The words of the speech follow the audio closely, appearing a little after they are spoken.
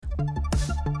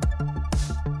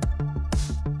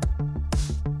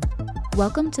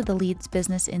Welcome to the Leads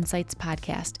Business Insights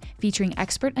podcast, featuring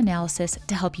expert analysis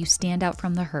to help you stand out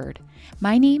from the herd.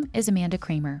 My name is Amanda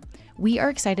Kramer. We are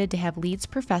excited to have Leads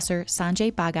professor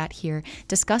Sanjai Bhagat here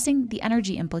discussing the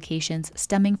energy implications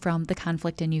stemming from the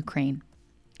conflict in Ukraine.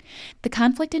 The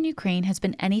conflict in Ukraine has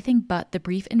been anything but the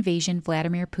brief invasion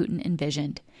Vladimir Putin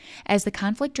envisioned. As the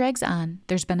conflict drags on,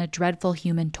 there's been a dreadful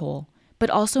human toll, but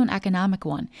also an economic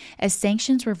one, as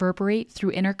sanctions reverberate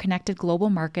through interconnected global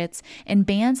markets and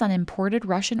bans on imported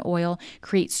Russian oil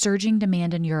create surging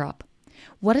demand in Europe.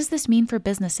 What does this mean for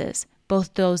businesses,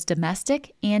 both those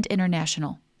domestic and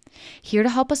international? Here to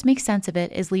help us make sense of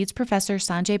it is Leads professor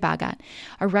Sanjai Bhagat,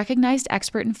 a recognized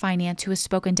expert in finance who has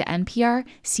spoken to NPR,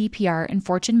 CPR, and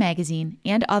Fortune magazine,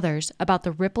 and others about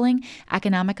the rippling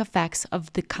economic effects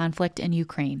of the conflict in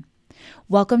Ukraine.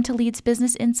 Welcome to Leads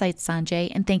Business Insights,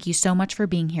 Sanjai, and thank you so much for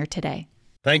being here today.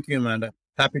 Thank you, Amanda.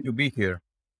 Happy to be here.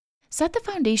 Set the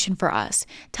foundation for us.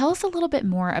 Tell us a little bit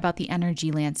more about the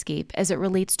energy landscape as it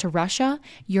relates to Russia,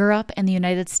 Europe, and the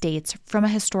United States from a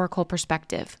historical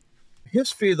perspective.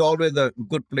 History is always a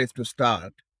good place to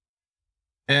start.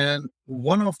 And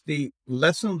one of the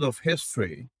lessons of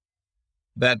history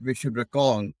that we should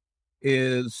recall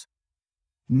is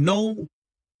no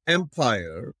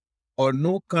empire or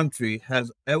no country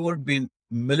has ever been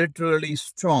militarily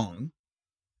strong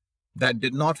that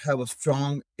did not have a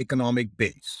strong economic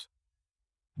base.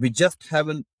 We just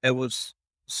haven't ever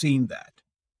seen that.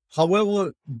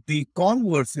 However, the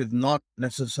converse is not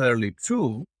necessarily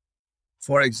true.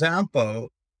 For example,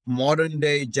 modern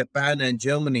day Japan and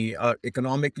Germany are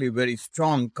economically very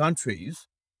strong countries,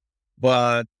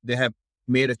 but they have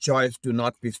made a choice to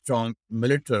not be strong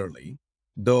militarily,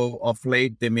 though of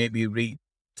late they may be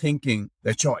rethinking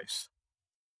their choice.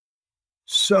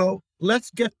 So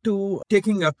let's get to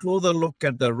taking a closer look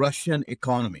at the Russian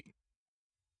economy.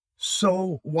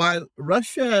 So while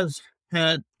Russia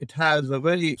has a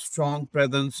very strong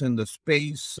presence in the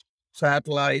space,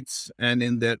 satellites, and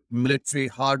in their military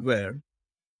hardware,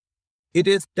 it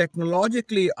is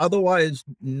technologically otherwise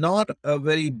not a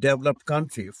very developed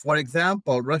country. For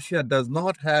example, Russia does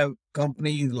not have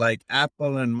companies like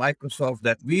Apple and Microsoft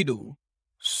that we do.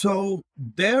 So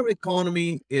their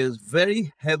economy is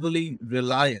very heavily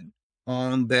reliant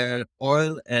on their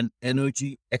oil and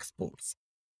energy exports.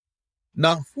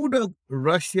 Now, who does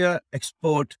Russia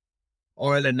export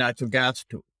oil and natural gas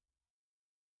to?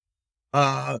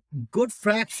 A good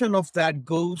fraction of that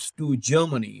goes to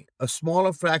Germany. A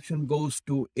smaller fraction goes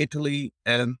to Italy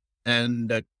and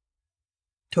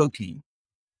Turkey.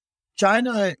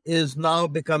 China is now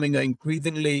becoming an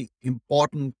increasingly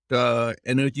important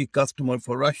energy customer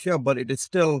for Russia, but it is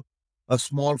still a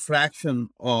small fraction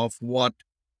of what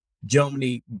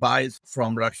Germany buys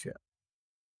from Russia.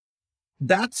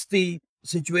 That's the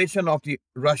situation of the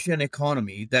Russian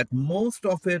economy, that most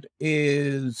of it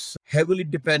is heavily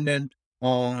dependent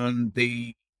on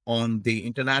the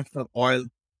international oil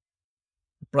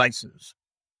prices.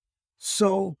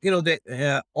 So,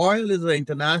 the oil is an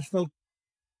international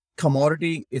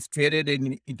commodity. It's traded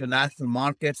in international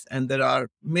markets, and there are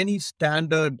many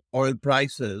standard oil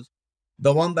prices.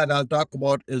 The one that I'll talk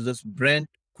about is this Brent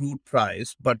crude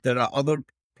price, but there are other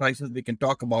prices we can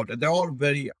talk about, and they're all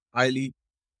very highly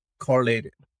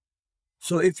correlated.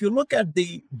 So if you look at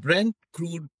the Brent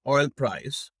crude oil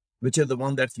price, which is the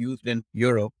one that's used in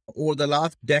Europe, over the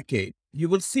last decade, you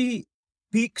will see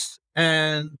peaks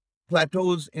and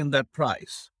plateaus in that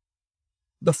price.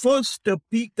 The first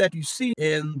peak that you see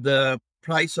in the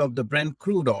price of the Brent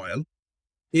crude oil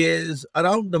is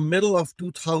around the middle of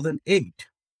 2008.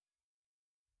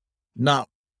 Now,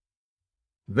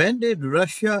 when did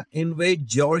Russia invade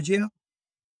Georgia?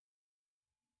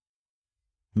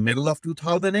 Middle of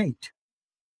 2008.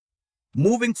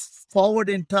 Moving forward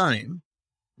in time,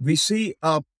 we see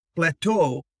a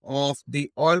plateau of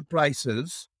the oil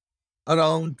prices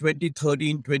around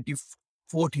 2013,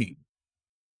 2014.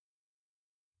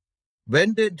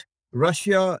 When did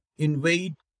Russia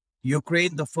invade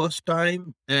Ukraine the first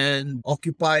time and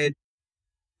occupy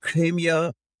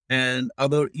Crimea and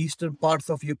other eastern parts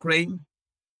of Ukraine?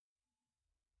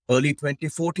 Early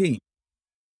 2014.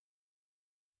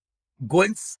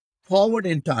 Going forward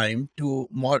in time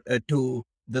to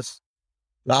this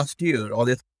last year or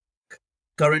this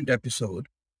current episode,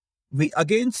 we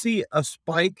again see a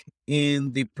spike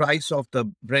in the price of the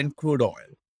Brent crude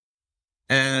oil.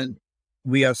 And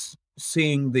we are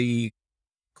seeing the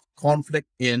conflict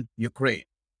in Ukraine.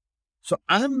 So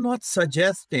I'm not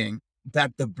suggesting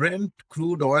that the Brent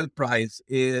crude oil price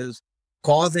is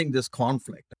causing this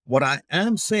conflict. What I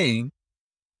am saying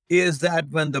is that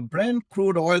when the Brent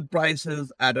crude oil price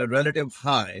is at a relative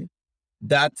high,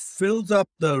 that fills up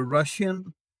the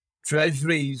Russian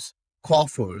treasury's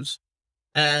coffers,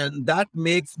 and that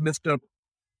makes Mr.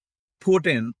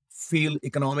 Putin feel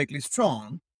economically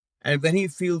strong. And when he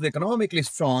feels economically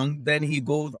strong, then he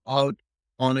goes out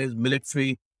on his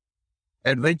military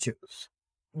adventures.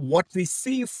 What we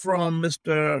see from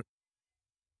Mr.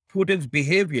 Putin's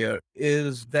behavior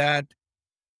is that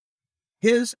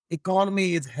his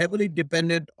economy is heavily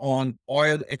dependent on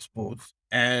oil exports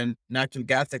and natural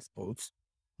gas exports.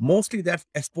 Mostly that's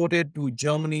exported to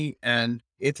Germany and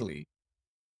Italy.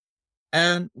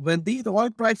 And when these oil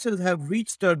prices have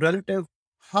reached a relative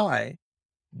high,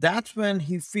 that's when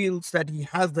he feels that he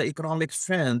has the economic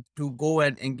strength to go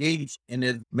and engage in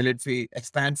his military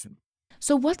expansion.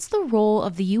 So, what's the role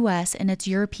of the US and its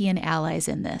European allies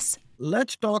in this?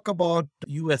 Let's talk about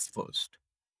US first.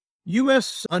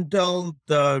 US, until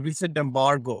the recent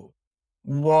embargo,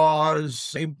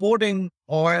 was importing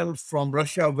oil from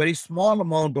Russia, a very small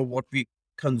amount of what we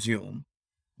consume,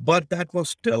 but that was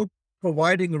still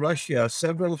providing Russia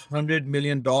several $100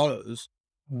 million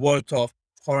worth of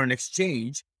foreign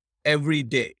exchange every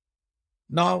day.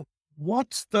 Now,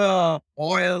 what's the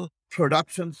oil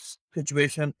production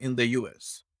situation in the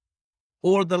US?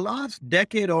 Over the last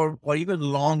decade or even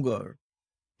longer,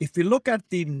 if you look at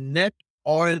the net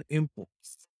oil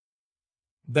imports,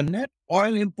 the net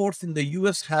oil imports in the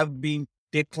US have been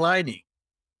declining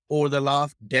over the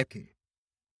last decade.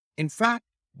 In fact,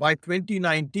 by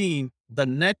 2019, the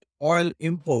net oil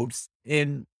imports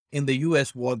in the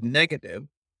US was negative,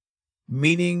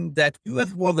 meaning that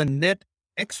US was a net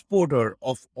exporter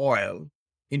of oil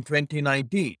in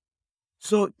 2019.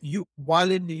 So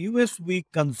while in the US we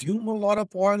consume a lot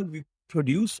of oil, we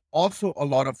produce also a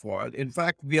lot of oil. In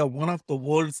fact, we are one of the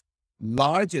world's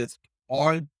largest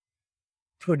oil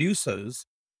producers,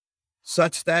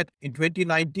 such that in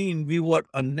 2019 we were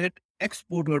a net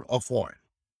exporter of oil.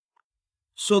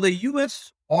 So the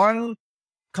US oil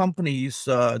companies,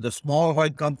 the small oil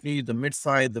companies, the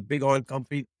mid-size, the big oil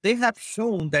companies, they have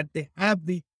shown that they have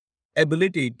the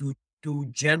ability to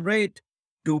generate,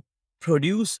 to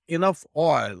produce enough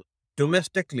oil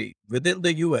domestically within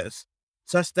the US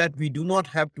such that we do not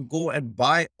have to go and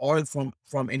buy oil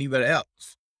from anywhere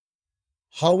else.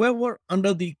 However,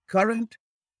 under the current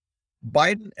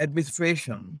Biden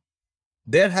administration,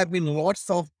 there have been lots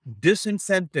of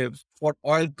disincentives for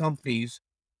oil companies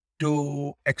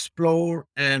to explore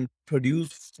and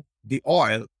produce the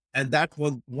oil. And that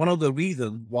was one of the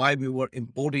reasons why we were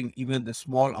importing even the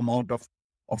small amount of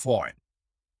oil.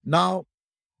 Now,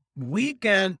 we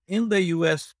can in the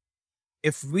US,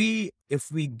 if we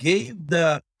gave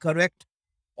the correct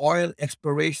oil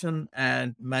exploration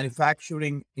and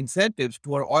manufacturing incentives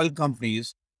to our oil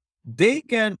companies, they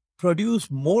can produce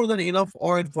more than enough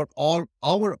oil for all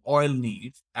our oil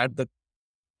needs at the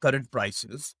current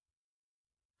prices.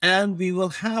 And we will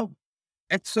have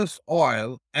excess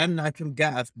oil and natural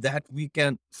gas that we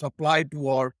can supply to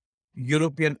our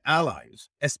European allies,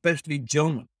 especially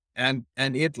Germany and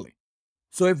Italy.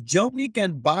 So if Germany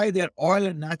can buy their oil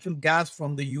and natural gas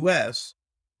from the US,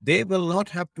 they will not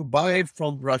have to buy it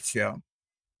from Russia.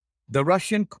 The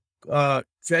Russian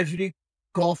treasury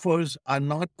coffers are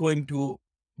not going to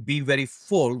be very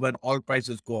full when oil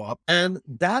prices go up. And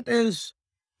that is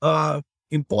an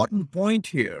important point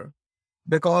here,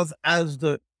 because as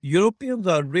the Europeans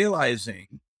are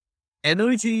realizing,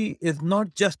 energy is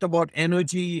not just about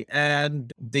energy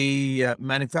and the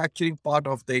manufacturing part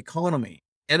of the economy.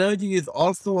 Energy is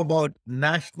also about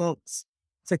national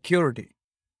security.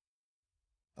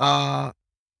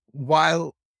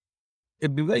 While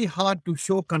it'd be very hard to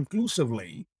show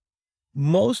conclusively,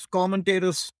 most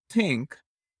commentators think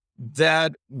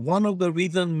that one of the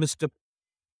reasons Mr.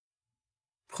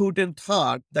 Putin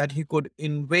thought that he could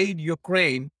invade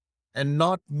Ukraine and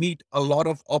not meet a lot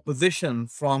of opposition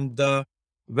from the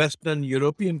Western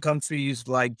European countries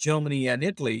like Germany and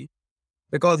Italy,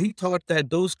 because he thought that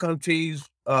those countries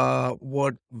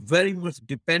were very much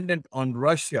dependent on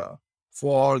Russia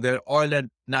for their oil and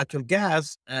natural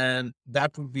gas, and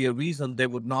that would be a reason they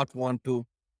would not want to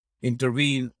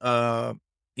intervene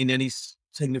in any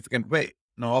significant way.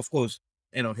 Now, of course,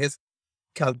 his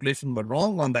calculation were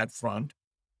wrong on that front,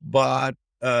 but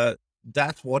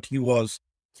that's what he was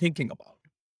thinking about.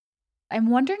 I'm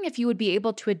wondering if you would be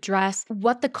able to address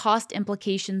what the cost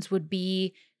implications would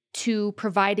be to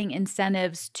providing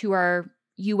incentives to our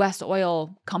US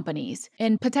oil companies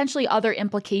and potentially other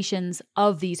implications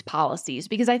of these policies,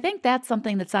 because I think that's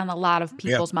something that's on a lot of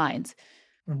people's minds.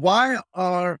 Why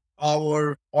are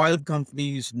our oil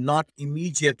companies not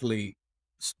immediately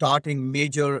starting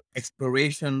major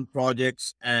exploration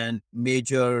projects and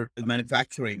major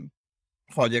manufacturing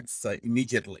projects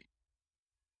immediately.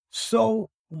 So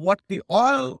what the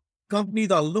oil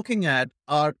companies are looking at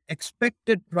are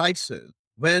expected prices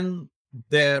when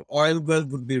their oil well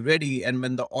would be ready and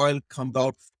when the oil comes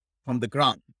out from the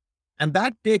ground. And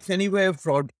that takes anywhere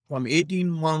from 18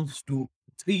 months to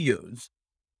 3 years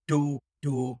to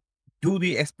do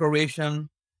the exploration,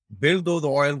 build those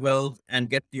oil wells, and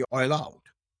get the oil out.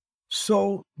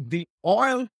 So the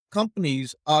oil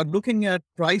companies are looking at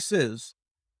prices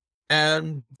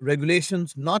and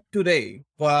regulations not today,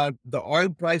 but the oil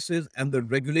prices and the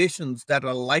regulations that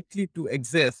are likely to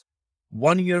exist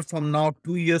 1 year from now,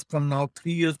 2 years from now,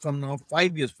 3 years from now,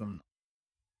 5 years from now.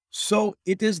 So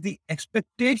it is the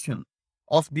expectation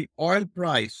of the oil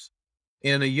price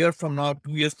in a year from now,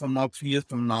 2 years from now, 3 years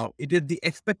from now. It is the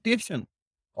expectation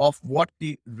of what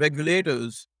the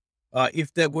regulators,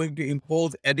 if they're going to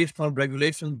impose additional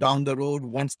regulations down the road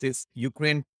once this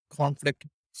Ukraine conflict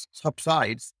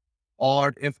subsides,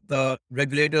 or if the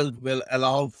regulators will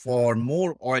allow for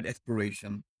more oil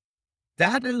exploration.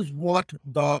 That is what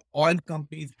the oil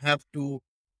companies have to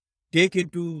take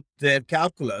into their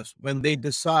calculus when they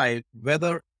decide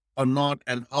whether or not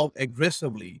and how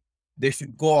aggressively they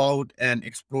should go out and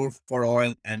explore for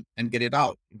oil and get it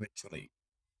out eventually.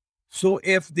 So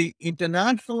if the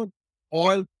international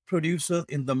oil producers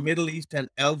in the Middle East and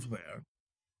elsewhere,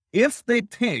 if they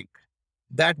think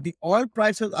that the oil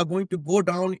prices are going to go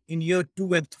down in year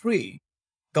 2 and 3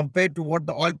 compared to what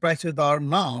the oil prices are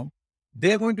now,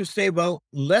 they're going to say, well,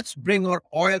 let's bring our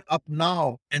oil up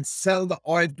now and sell the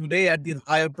oil today at these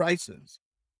higher prices.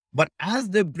 But as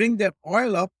they bring their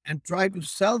oil up and try to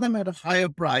sell them at a higher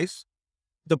price,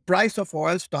 the price of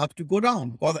oil starts to go down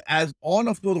because as all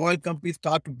of those oil companies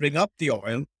start to bring up the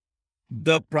oil,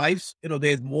 the price,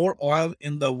 there's more oil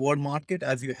in the world market.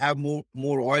 As you have more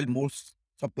oil, more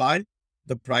supply,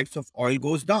 the price of oil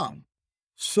goes down.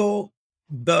 So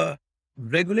the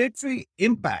regulatory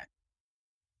impact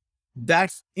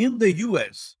that's in the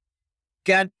US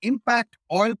can impact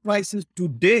oil prices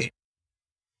today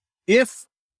if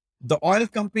the oil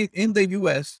companies in the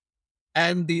US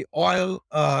and the oil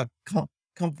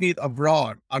companies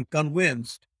abroad are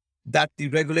convinced that the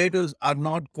regulators are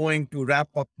not going to wrap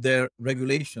up their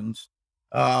regulations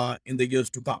in the years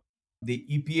to come. The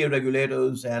EPA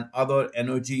regulators and other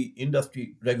energy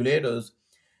industry regulators,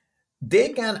 they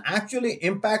can actually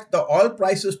impact the oil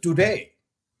prices today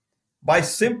by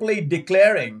simply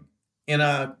declaring in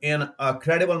a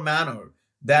credible manner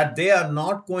that they are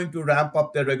not going to ramp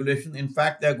up their regulation. In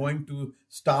fact, they're going to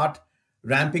start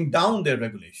ramping down their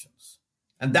regulations.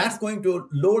 And that's going to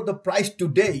lower the price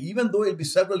today, even though it'll be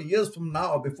several years from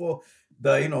now before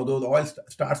the oil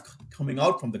starts coming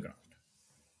out from the ground.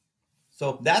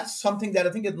 So that's something that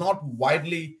I think is not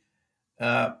widely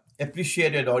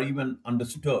appreciated or even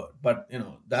understood. But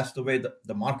that's the way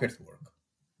the markets work.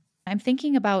 I'm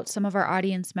thinking about some of our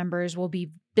audience members will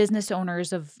be business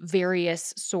owners of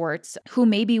various sorts who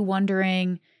may be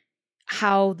wondering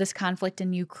how this conflict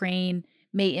in Ukraine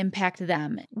may impact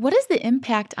them. What is the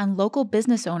impact on local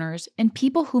business owners and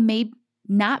people who may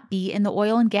not be in the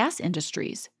oil and gas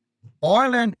industries?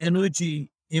 Oil and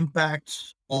energy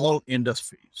impacts all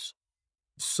industries.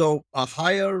 So a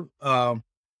higher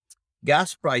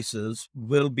gas prices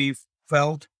will be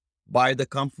felt by the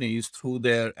companies through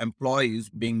their employees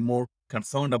being more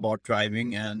concerned about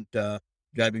driving and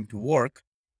driving to work.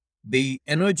 The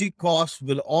energy costs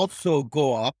will also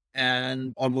go up,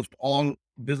 and almost all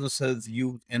businesses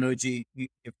use energy.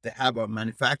 If they have a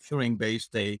manufacturing base,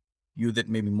 they use it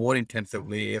maybe more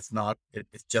intensively. If not,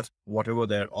 it's just whatever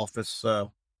their office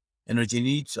energy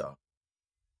needs are.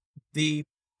 The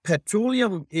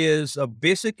petroleum is a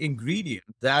basic ingredient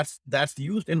that's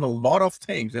used in a lot of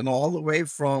things, and all the way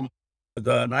from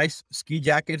the nice ski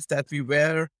jackets that we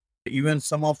wear, even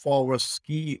some of our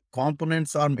ski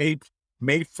components are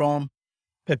made from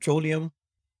petroleum.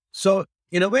 So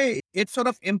in a way, it sort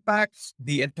of impacts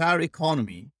the entire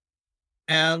economy,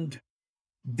 and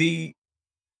the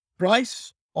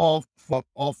price of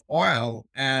oil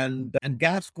and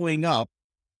gas going up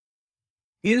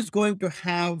is going to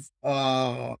have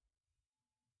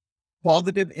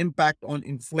positive impact on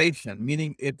inflation,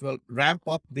 meaning it will ramp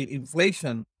up the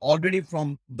inflation already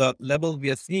from the level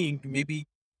we are seeing to maybe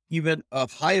even a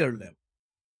higher level.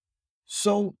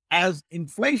 So as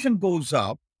inflation goes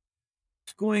up,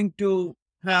 it's going to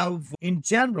have, in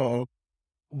general,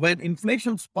 when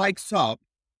inflation spikes up,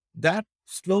 that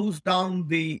slows down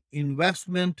the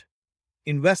investment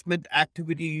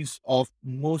activities of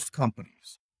most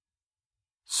companies.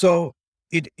 So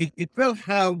it will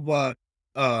have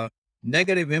a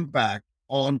negative impact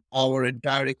on our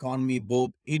entire economy, both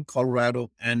in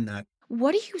Colorado and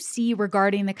What do you see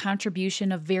regarding the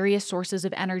contribution of various sources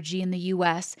of energy in the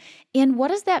US? And what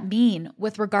does that mean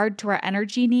with regard to our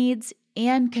energy needs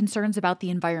and concerns about the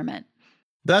environment?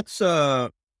 That's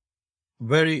a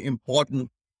very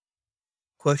important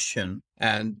question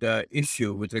and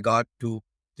issue with regard to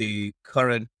the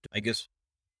current, I guess,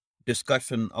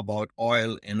 discussion about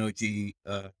oil, energy,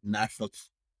 national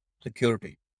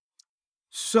security.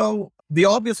 So the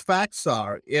obvious facts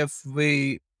are if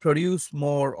we produce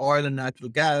more oil and natural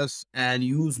gas and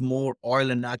use more oil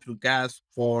and natural gas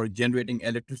for generating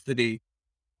electricity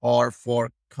or for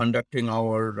conducting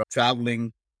our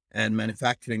traveling and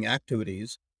manufacturing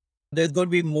activities, there's going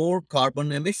to be more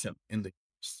carbon emission in the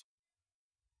US.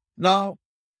 Now,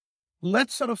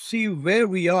 let's sort of see where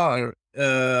we are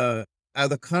as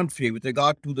a country with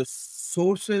regard to the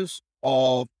sources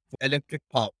of electric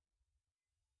power.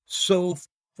 So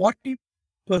 40%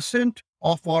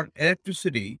 of our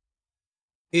electricity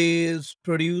is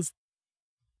produced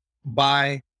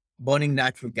by burning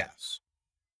natural gas.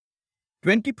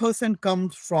 20%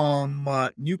 comes from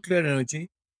nuclear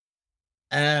energy,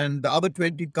 and the other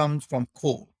 20 comes from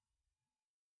coal.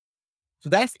 So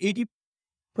that's 80%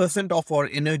 of our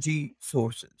energy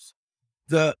sources.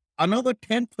 The another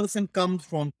 10% comes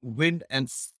from wind and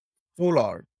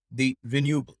solar, the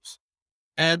renewables.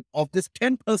 And of this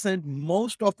 10%,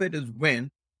 most of it is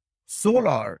wind.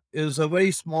 Solar is a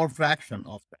very small fraction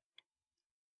of that.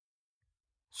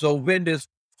 So wind is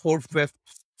 4/5,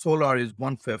 solar is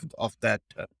 1/5 of that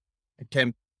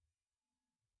 10%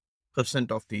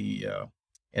 of the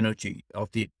energy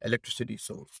of the electricity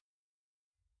source.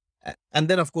 And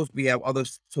then, of course, we have other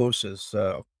sources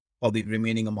for the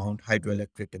remaining amount,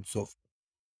 hydroelectric and so forth.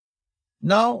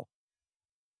 Now,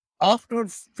 after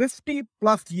 50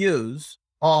 plus years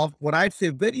of what I'd say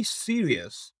very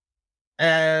serious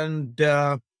and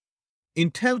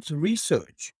intense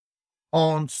research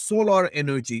on solar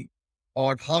energy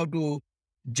or how to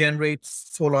generate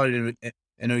solar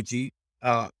energy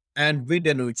and wind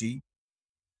energy,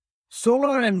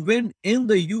 solar and wind in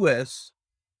the US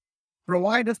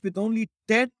provide us with only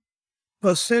 10%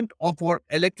 of our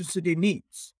electricity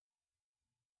needs.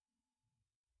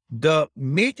 The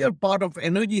major part of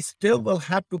energy still will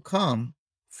have to come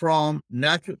from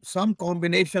some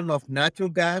combination of natural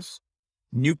gas,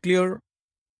 nuclear,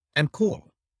 and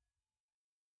coal.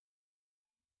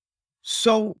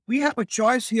 So we have a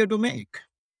choice here to make.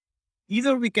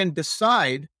 Either we can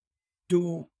decide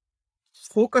to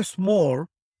focus more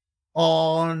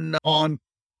on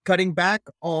cutting back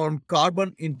on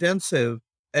carbon intensive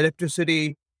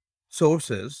electricity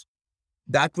sources.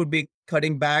 That would be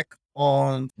cutting back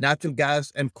on natural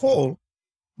gas and coal,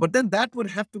 but then that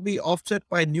would have to be offset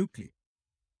by nuclear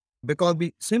because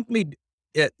we simply,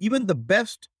 even the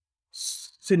best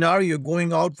scenario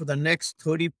going out for the next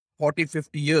 30, 40,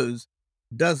 50 years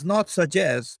does not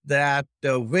suggest that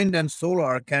wind and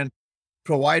solar can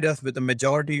provide us with the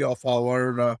majority of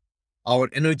our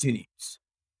energy needs.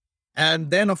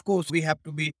 And then, of course, we have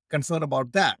to be concerned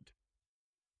about that.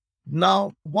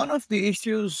 Now, one of the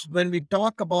issues when we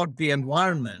talk about the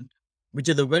environment, which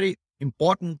is a very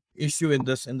important issue in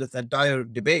this entire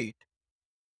debate,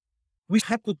 we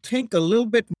have to think a little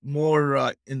bit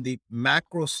more in the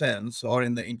macro sense or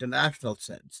in the international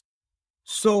sense.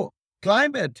 So,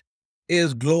 climate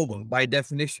is global by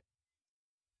definition.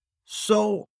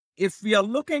 So, if we are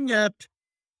looking at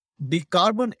the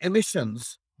carbon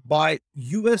emissions by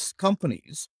US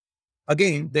companies,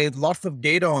 again, there's lots of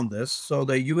data on this. So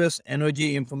the US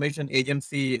Energy Information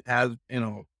Agency has,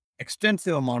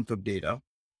 extensive amounts of data.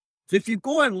 So if you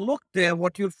go and look there,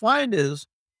 what you'll find is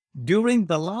during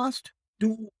the last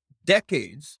 2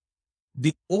 decades,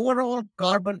 the overall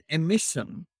carbon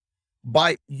emission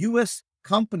by US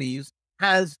companies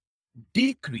has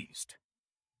decreased.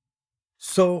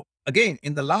 So again,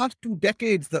 in the last 2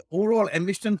 decades, the overall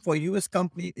emission for US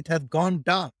companies, it has gone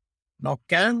down. Now,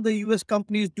 can the US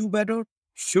companies do better?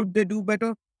 Should they do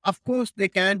better? Of course, they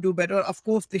can do better. Of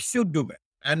course, they should do better.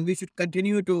 And we should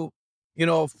continue to,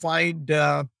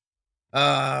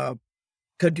 uh,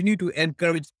 continue to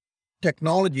encourage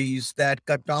technologies that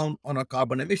cut down on our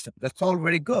carbon emission. That's all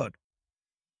very good.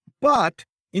 But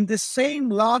in the same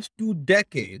last 2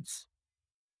 decades,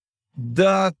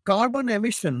 the carbon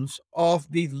emissions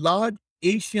of these large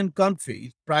Asian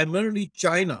countries, primarily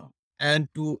China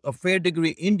and to a fair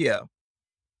degree India,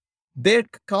 their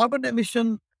carbon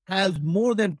emission has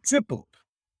more than tripled.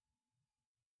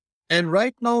 And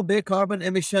right now, their carbon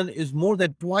emission is more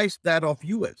than twice that of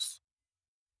US.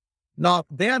 Now,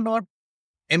 they are not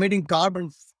emitting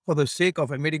carbon for the sake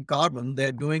of emitting carbon.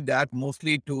 They're doing that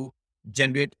mostly to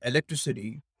generate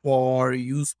electricity for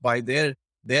use by their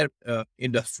their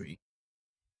industry.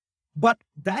 But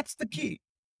that's the key,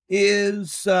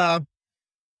 is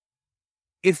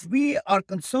if we are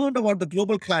concerned about the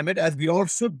global climate, as we all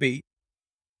should be,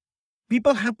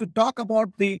 people have to talk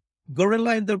about the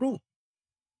gorilla in the room,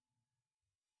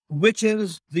 which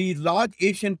is the large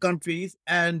Asian countries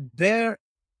and their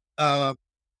uh,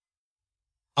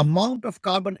 amount of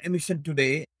carbon emission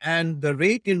today and the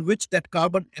rate in which that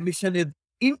carbon emission is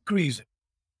increasing.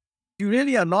 You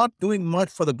really are not doing much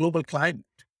for the global climate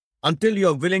until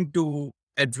you're willing to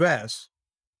address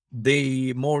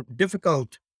the more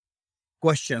difficult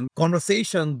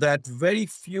conversation that very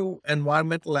few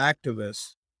environmental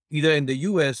activists, either in the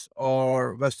US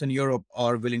or Western Europe,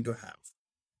 are willing to have.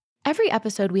 Every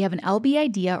episode, we have an LB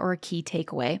idea or a key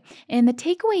takeaway. And the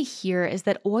takeaway here is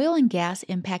that oil and gas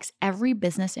impacts every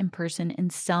business and person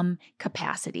in some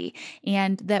capacity,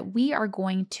 and that we are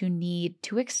going to need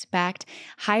to expect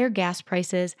higher gas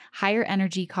prices, higher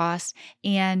energy costs,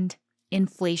 and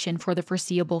inflation for the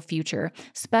foreseeable future,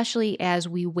 especially as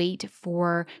we wait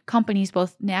for companies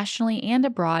both nationally and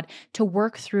abroad to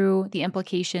work through the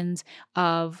implications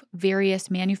of various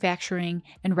manufacturing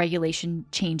and regulation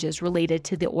changes related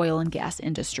to the oil and gas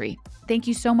industry. Thank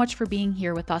you so much for being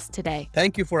here with us today.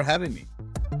 Thank you for having me.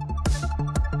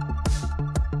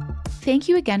 Thank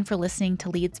you again for listening to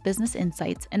Leeds Business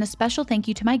Insights, and a special thank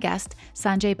you to my guest,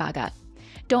 Sanjai Bhagat.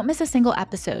 Don't miss a single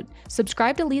episode.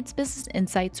 Subscribe to Leeds Business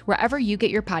Insights wherever you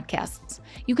get your podcasts.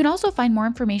 You can also find more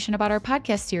information about our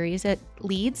podcast series at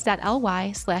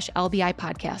leeds.ly/LBI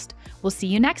podcast. We'll see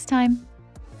you next time.